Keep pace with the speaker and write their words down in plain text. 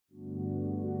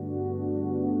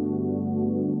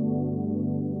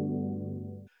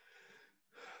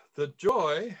The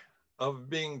joy of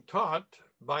being taught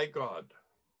by God.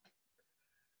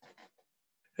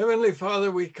 Heavenly Father,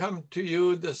 we come to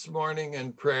you this morning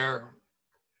in prayer.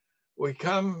 We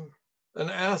come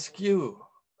and ask you,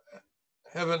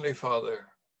 Heavenly Father,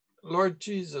 Lord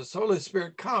Jesus, Holy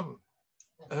Spirit, come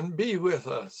and be with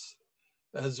us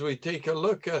as we take a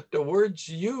look at the words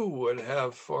you would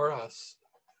have for us.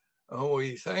 And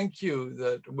we thank you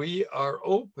that we are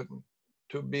open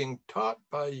to being taught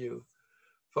by you.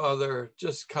 Father,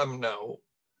 just come now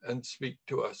and speak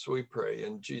to us, we pray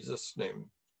in Jesus' name.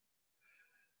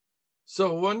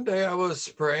 So one day I was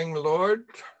praying, Lord,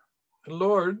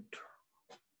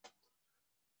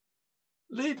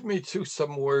 lead me to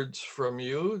some words from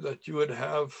you that you would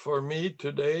have for me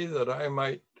today that I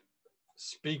might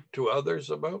speak to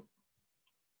others about.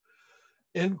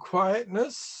 In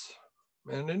quietness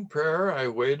and in prayer, I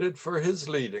waited for his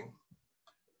leading.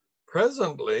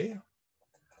 Presently,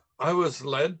 I was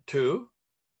led to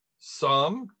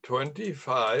Psalm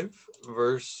 25,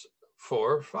 verse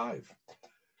 4-5.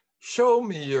 Show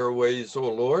me your ways,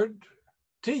 O Lord.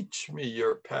 Teach me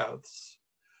your paths.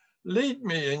 Lead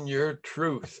me in your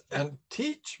truth and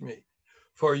teach me,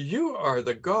 for you are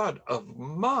the God of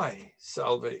my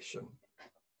salvation.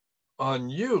 On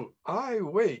you I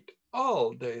wait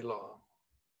all day long.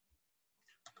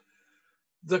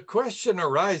 The question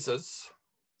arises,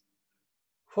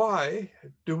 why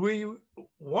do we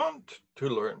want to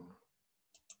learn?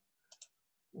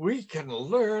 We can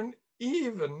learn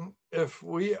even if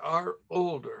we are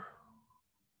older.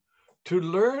 To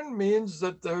learn means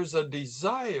that there's a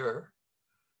desire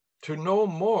to know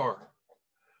more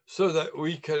so that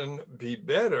we can be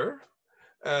better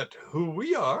at who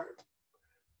we are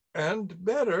and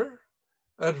better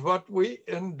at what we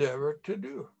endeavor to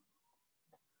do.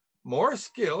 More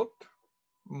skilled,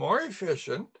 more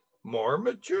efficient, more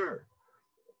mature.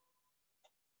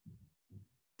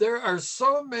 There are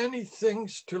so many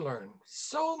things to learn,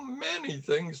 so many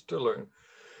things to learn.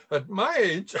 At my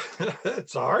age,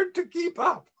 it's hard to keep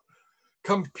up.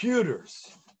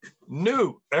 Computers,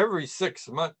 new every 6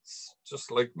 months, just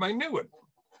like my new one.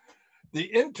 The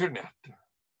internet,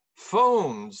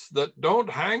 phones that don't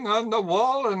hang on the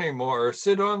wall anymore or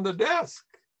sit on the desk.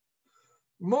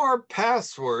 More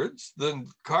passwords than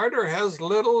Carter has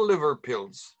little liver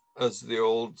pills, as the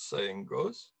old saying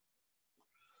goes.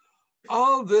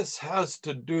 All this has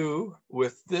to do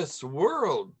with this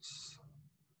world's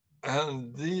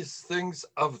and these things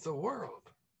of the world.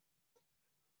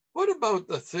 What about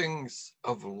the things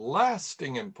of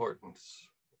lasting importance?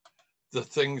 The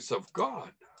things of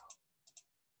God?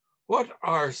 What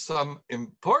are some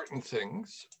important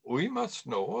things we must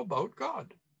know about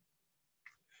God?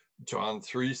 John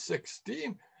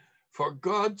 3:16, for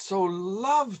God so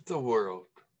loved the world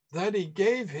that he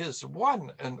gave his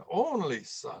one and only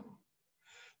Son,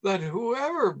 that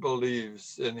whoever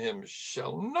believes in him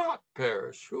shall not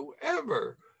perish.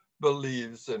 Whoever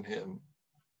believes in him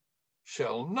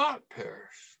shall not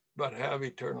perish, but have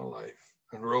eternal life.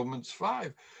 In Romans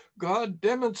 5, God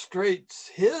demonstrates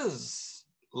his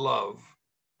love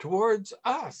towards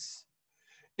us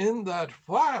in that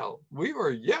while we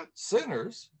were yet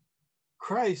sinners,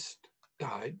 Christ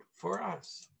died for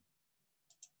us.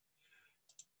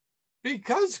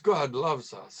 Because God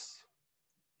loves us,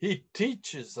 he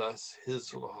teaches us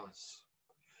his laws.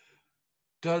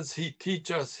 Does he teach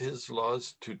us his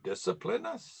laws to discipline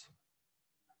us?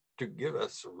 To give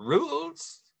us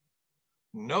rules?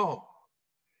 No.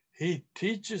 He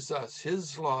teaches us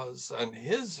his laws and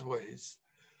his ways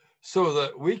so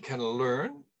that we can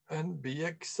learn and be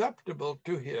acceptable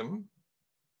to him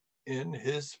in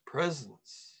his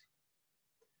presence.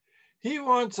 He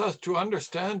wants us to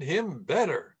understand him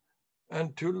better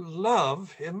and to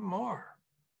love him more.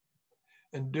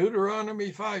 In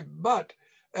Deuteronomy 5, but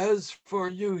as for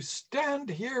you, stand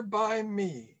here by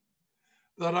me,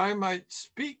 that I might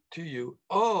speak to you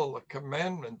all the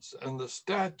commandments and the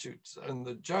statutes and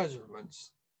the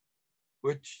judgments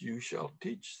which you shall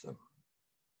teach them.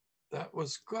 That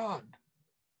was God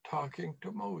talking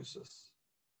to Moses.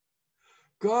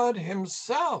 God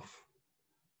himself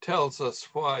tells us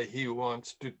why he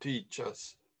wants to teach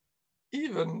us,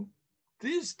 even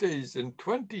these days in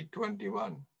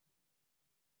 2021.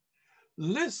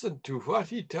 Listen to what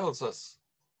he tells us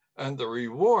and the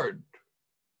reward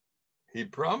he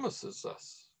promises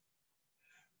us.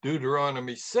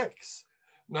 Deuteronomy 6.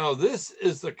 Now this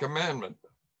is the commandment,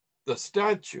 the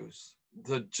statutes,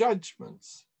 the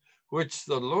judgments, which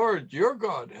the Lord your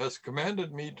God has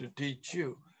commanded me to teach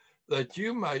you, that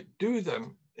you might do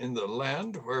them in the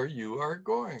land where you are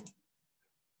going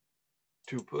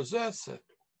to possess it,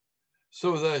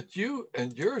 so that you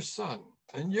and your son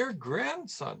and your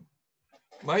grandson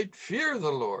might fear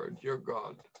the Lord your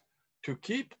God, to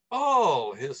keep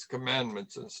all his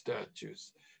commandments and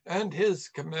statutes and his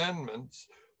commandments,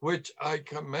 which I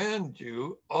command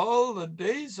you all the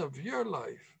days of your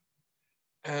life,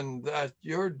 and that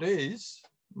your days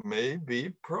may be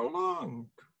prolonged.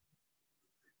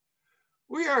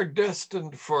 We are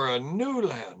destined for a new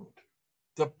land,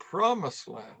 the promised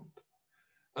land,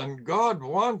 and God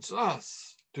wants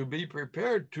us to be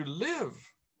prepared to live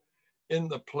in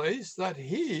the place that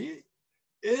he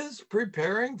is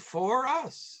preparing for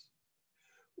us.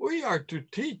 We are to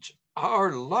teach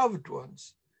our loved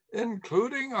ones,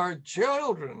 including our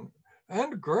children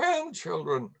and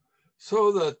grandchildren,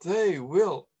 so that they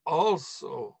will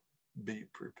also be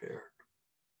prepared.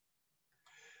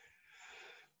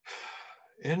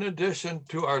 In addition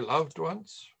to our loved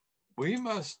ones, we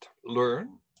must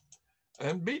learn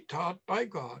and be taught by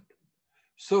God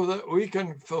so that we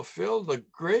can fulfill the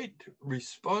great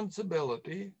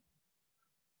responsibility,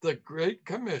 the great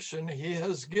commission he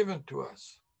has given to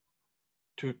us,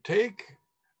 to take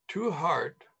to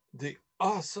heart the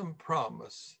awesome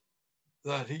promise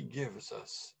that he gives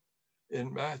us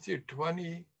in Matthew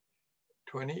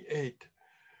 20:28.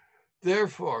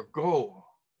 Therefore, go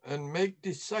and make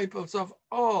disciples of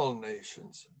all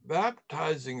nations,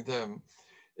 baptizing them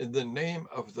in the name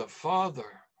of the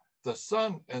Father, the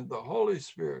Son, and the Holy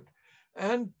Spirit,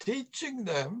 and teaching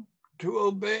them to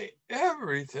obey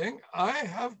everything I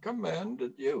have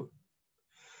commanded you.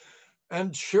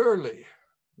 And surely,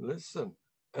 listen,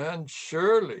 and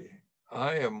surely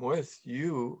I am with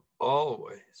you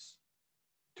always,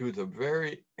 to the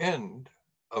very end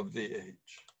of the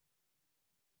age.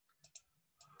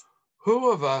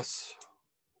 Who of us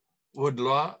would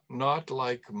not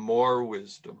like more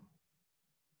wisdom?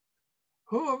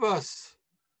 Who of us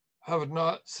have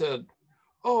not said,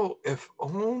 oh, if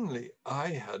only I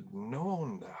had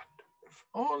known that, if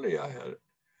only I had.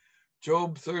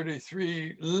 Job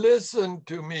 33, listen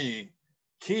to me,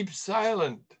 keep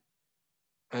silent,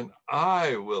 and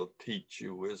I will teach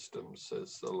you wisdom,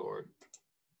 says the Lord.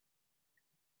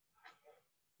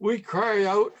 We cry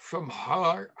out from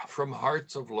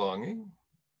hearts of longing.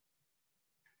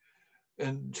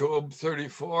 And Job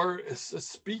 34 it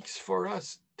speaks for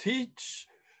us, teach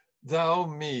thou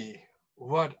me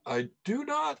what I do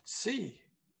not see.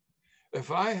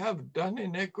 If I have done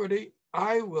iniquity,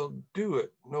 I will do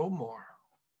it no more.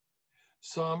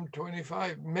 Psalm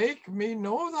 25, make me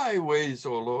know thy ways,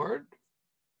 O Lord.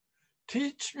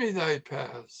 Teach me thy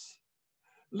paths.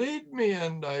 Lead me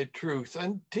in thy truth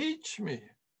and teach me.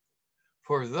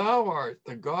 For thou art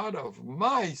the God of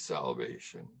my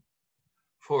salvation.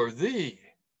 For thee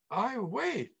I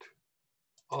wait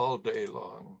all day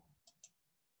long.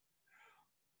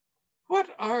 What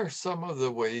are some of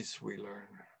the ways we learn?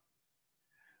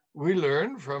 We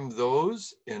learn from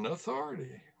those in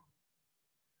authority.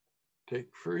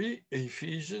 Take free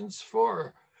Ephesians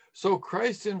 4. So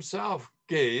Christ himself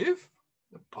gave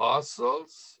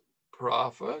apostles,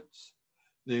 prophets,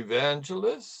 the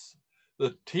evangelists,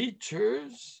 the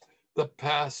teachers, the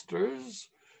pastors,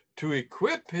 to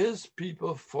equip his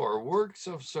people for works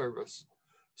of service,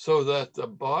 so that the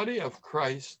body of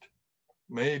Christ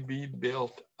may be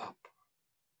built up.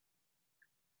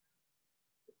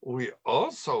 We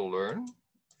also learn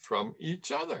from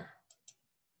each other.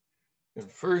 In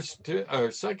 2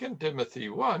 Timothy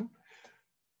 1,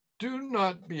 do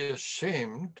not be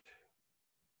ashamed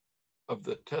of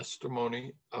the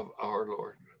testimony of our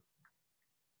Lord.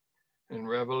 In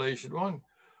Revelation 1,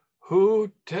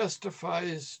 who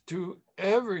testifies to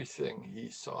everything he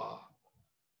saw,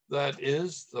 that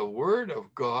is the word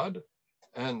of God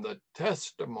and the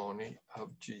testimony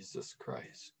of Jesus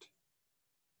Christ.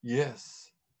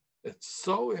 Yes, it's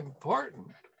so important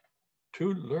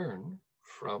to learn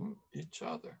from each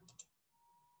other.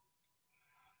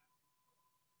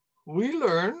 We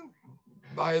learn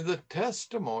by the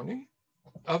testimony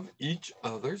of each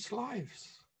other's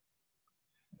lives.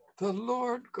 The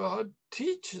Lord God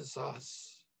teaches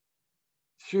us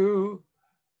through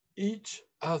each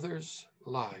other's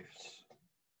lives.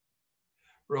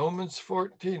 Romans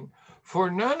 14, for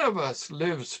none of us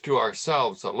lives to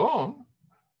ourselves alone,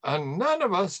 and none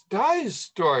of us dies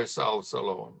to ourselves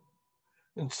alone.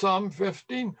 In Psalm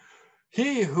 15,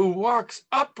 he who walks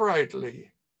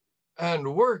uprightly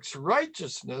and works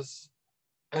righteousness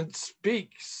and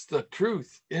speaks the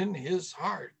truth in his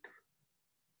heart.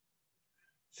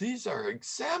 These are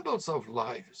examples of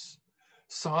lives.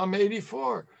 Psalm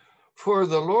 84, for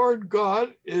the Lord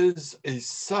God is a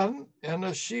sun and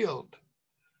a shield.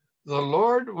 The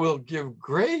Lord will give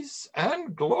grace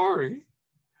and glory.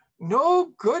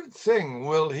 No good thing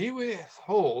will he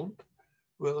withhold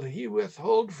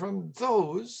from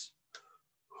those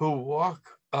who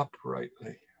walk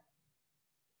uprightly.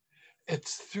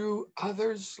 It's through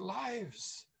others'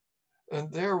 lives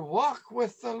and their walk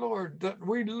with the Lord that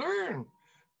we learn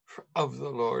of the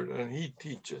Lord, and he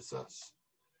teaches us.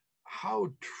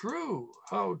 How true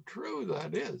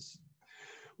that is.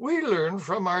 We learn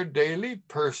from our daily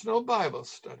personal Bible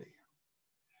study,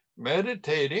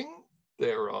 meditating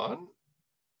thereon,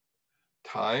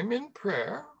 time in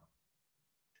prayer,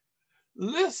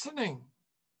 listening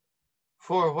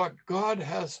for what God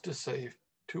has to say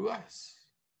to us.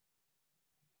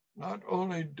 Not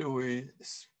only do we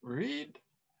read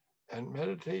and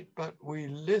meditate, but we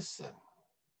listen.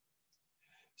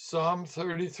 Psalm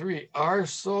 33, our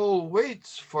soul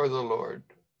waits for the Lord.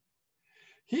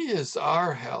 He is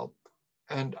our help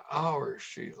and our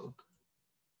shield.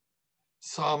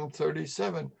 Psalm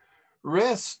 37,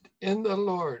 rest in the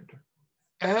Lord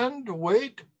and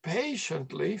wait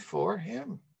patiently for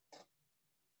him.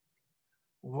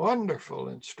 Wonderful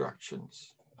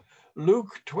instructions.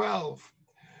 Luke 12,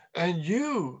 and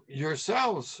you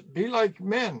yourselves be like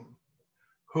men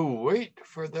who wait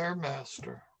for their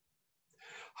master.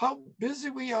 How busy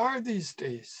we are these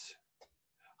days.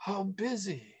 How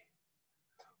busy.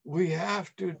 We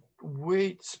have to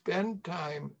wait, spend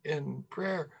time in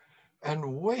prayer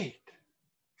and wait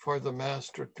for the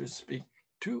master to speak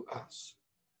to us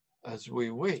as we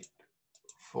wait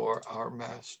for our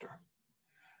master.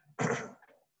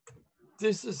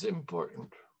 This is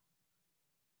important.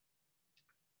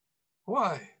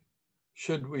 Why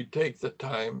should we take the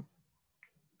time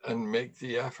and make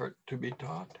the effort to be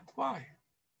taught? Why?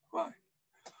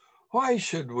 Why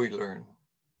should we learn?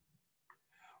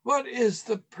 What is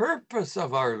the purpose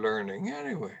of our learning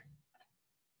anyway?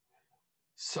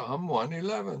 Psalm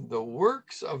 111, the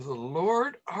works of the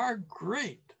Lord are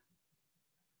great,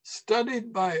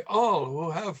 studied by all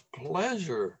who have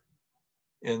pleasure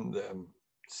in them.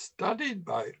 Studied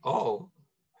by all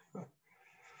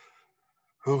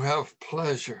who have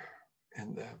pleasure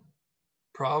in them.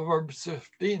 Proverbs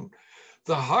 15,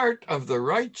 the heart of the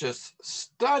righteous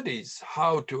studies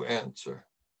how to answer,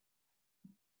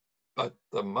 but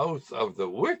the mouth of the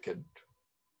wicked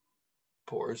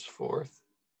pours forth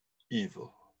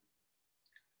evil.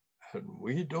 And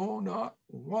we do not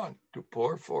want to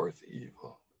pour forth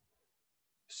evil.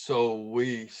 So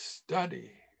we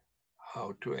study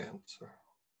how to answer.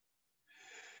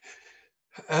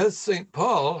 As St.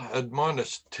 Paul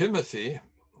admonished Timothy,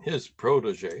 his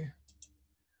protege,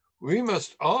 we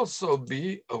must also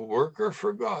be a worker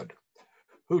for God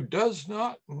who does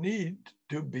not need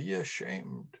to be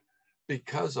ashamed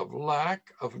because of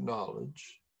lack of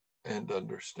knowledge and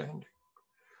understanding.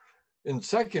 In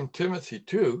 2 Timothy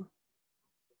 2,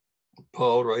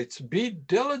 Paul writes, be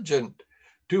diligent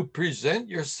to present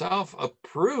yourself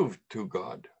approved to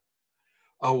God,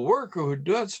 a worker who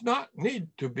does not need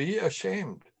to be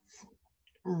ashamed,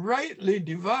 rightly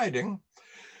dividing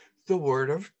the word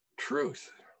of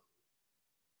truth.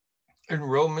 In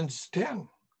Romans 10,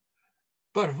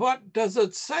 but what does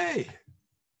it say?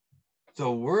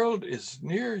 The world is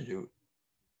near you.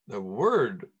 The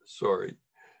word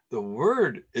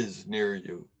is near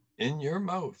you, in your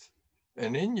mouth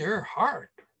and in your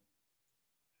heart.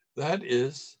 That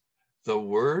is the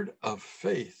word of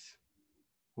faith,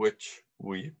 which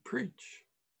we preach.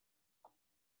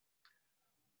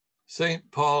 St.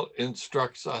 Paul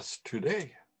instructs us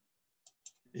today,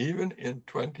 even in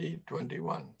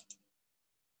 2021.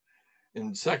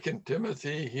 In 2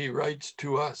 Timothy, he writes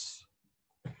to us,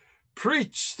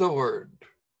 preach the word,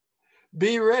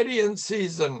 be ready in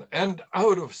season and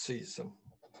out of season,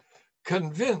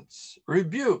 convince,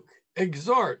 rebuke,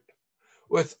 exhort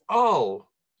with all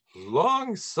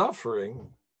long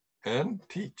suffering and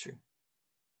teaching.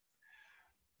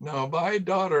 Now, my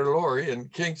daughter Lori in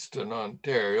Kingston,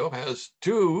 Ontario, has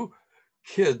 2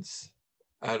 kids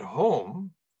at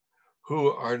home who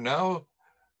are now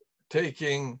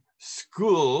taking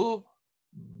school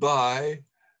by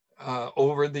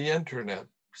over the internet.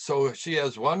 So she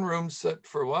has one room set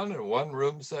for one and one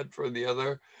room set for the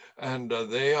other, and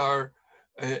they are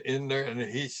in there, and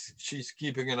she's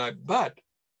keeping an eye. But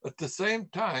at the same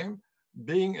time,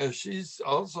 being as she's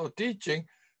also teaching,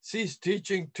 she's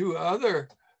teaching 2 other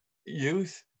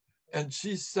youth, and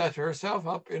she's set herself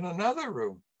up in another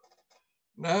room.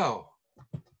 Now,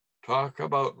 talk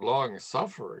about long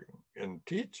suffering in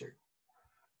teaching.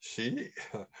 She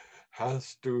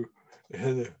has to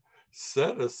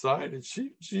set aside, and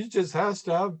she just has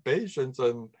to have patience,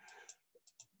 and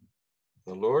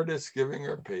the Lord is giving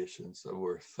her patience, and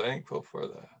we're thankful for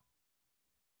that.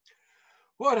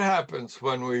 What happens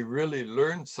when we really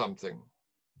learn something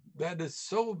that is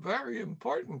so very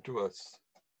important to us?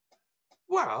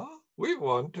 Well, we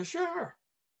want to share.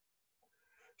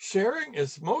 Sharing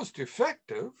is most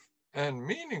effective and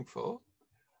meaningful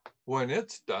when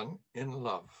it's done in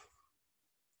love.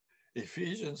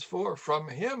 Ephesians 4, from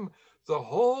him, the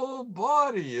whole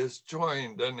body is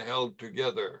joined and held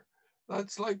together.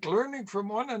 That's like learning from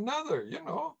one another,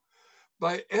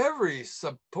 by every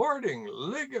supporting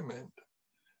ligament.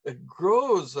 It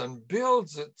grows and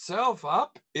builds itself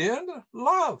up in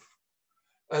love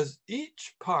as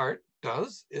each part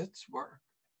does its work.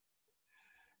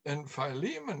 In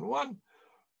Philemon 1,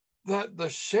 that the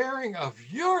sharing of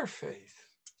your faith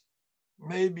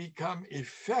may become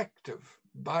effective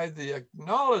by the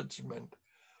acknowledgement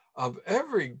of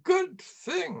every good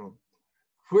thing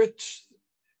which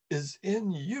is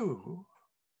in you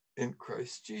in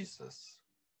Christ Jesus.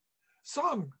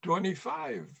 Psalm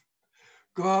 25,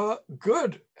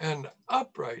 good and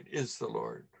upright is the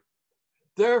Lord.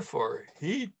 Therefore,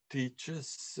 he teaches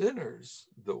sinners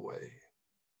the way.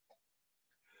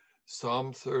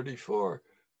 Psalm 34,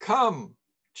 come,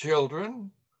 children,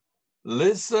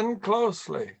 listen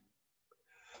closely.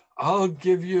 I'll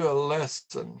give you a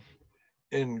lesson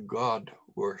in God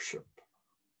worship.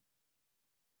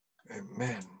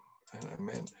 Amen and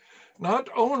amen. Not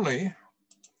only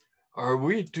are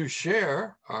we to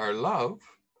share our love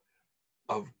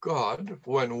of God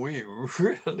when we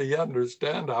really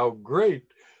understand how great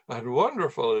and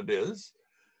wonderful it is,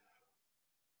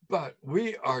 but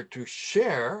we are to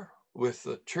share with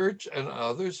the church and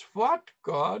others what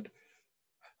God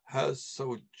has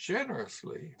so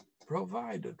generously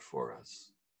provided for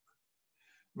us.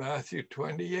 Matthew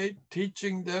 28,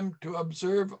 teaching them to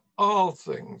observe all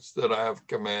things that I have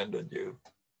commanded you.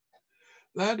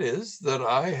 That is, that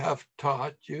I have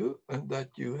taught you and that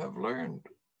you have learned.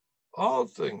 All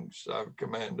things I've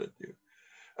commanded you.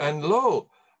 And lo,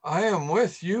 I am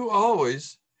with you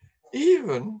always,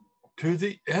 even to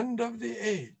the end of the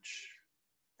age.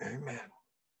 Amen.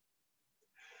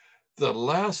 The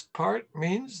last part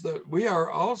means that we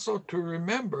are also to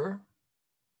remember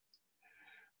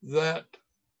that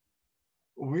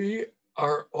we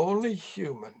are only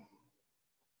human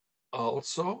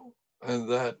also, and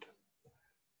that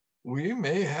we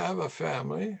may have a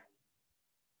family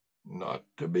not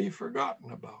to be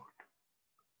forgotten about.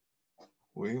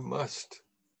 We must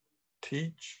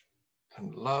teach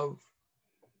and love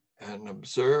and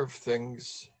observe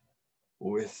things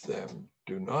with them.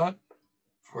 Do not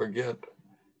forget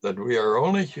that we are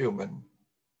only human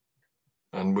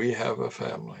and we have a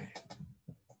family.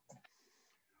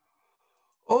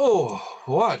 Oh,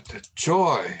 what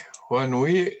joy when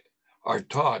we are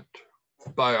taught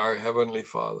by our Heavenly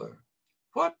Father.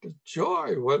 What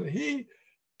joy when He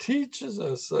teaches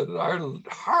us that our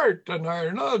heart and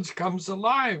our knowledge comes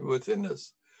alive within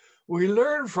us. We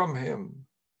learn from Him,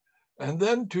 and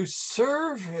then to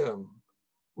serve Him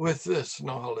with this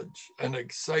knowledge and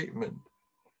excitement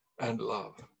and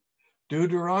love.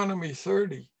 Deuteronomy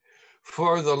 30,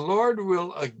 for the Lord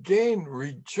will again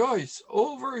rejoice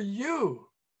over you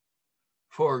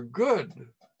for good,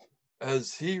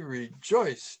 as He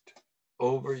rejoiced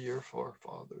over your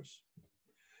forefathers.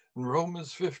 In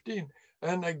Romans 15,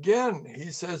 and again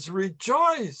He says,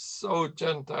 rejoice, O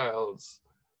Gentiles,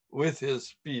 with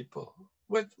His people,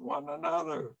 with one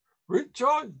another,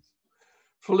 rejoice.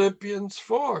 Philippians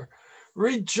 4,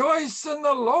 rejoice in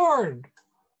the Lord,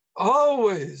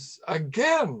 always.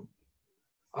 Again,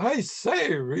 I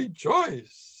say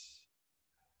rejoice.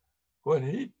 When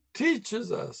He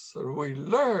teaches us and we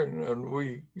learn and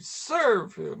we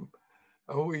serve Him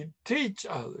and we teach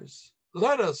others,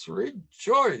 let us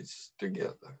rejoice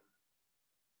together.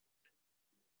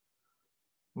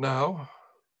 Now,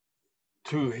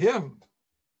 to Him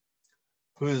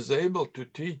who is able to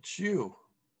teach you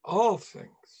all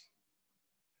things,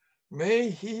 may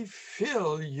He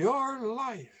fill your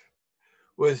life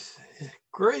with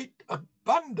great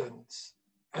abundance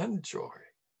and joy,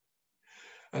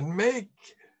 and make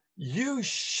you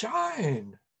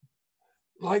shine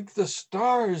like the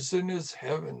stars in His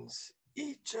heavens,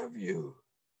 each of you.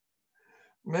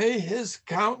 May His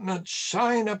countenance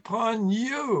shine upon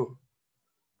you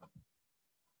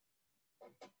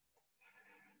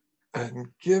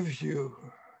and give you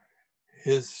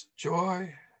His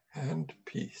joy and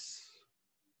peace.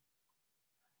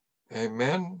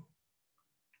 Amen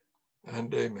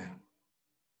and amen.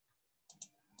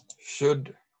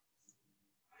 Should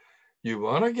you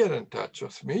want to get in touch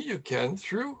with me, you can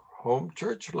through Home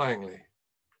Church Langley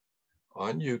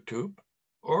on YouTube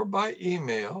or by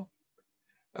email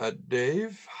at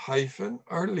Dave-Arlene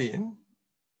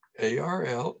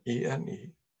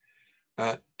ARLENE,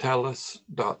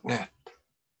 @telus.net.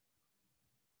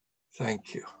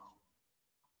 Thank you.